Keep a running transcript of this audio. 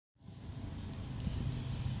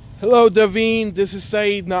Hello, Daveen. This is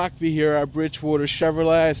Saeed Naqvi here at Bridgewater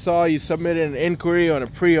Chevrolet. I saw you submitted an inquiry on a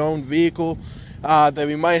pre-owned vehicle that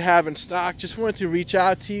we might have in stock. Just wanted to reach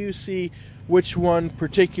out to you, see which one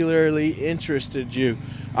particularly interested you.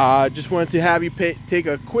 Just wanted to have you take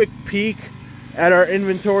a quick peek at our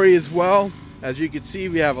inventory as well. As you can see,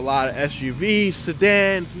 we have a lot of SUVs,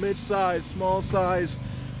 sedans, mid-size, small size,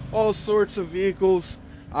 all sorts of vehicles.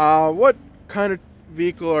 What kind of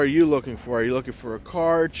vehicle are you looking for? Are you looking for a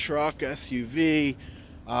car, truck, SUV,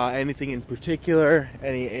 anything in particular?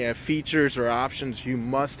 Any features or options you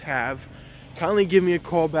must have? Kindly give me a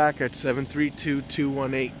call back at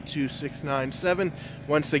 732-218-2697.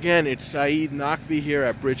 Once again, it's Saeed Naqvi here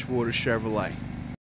at Bridgewater Chevrolet.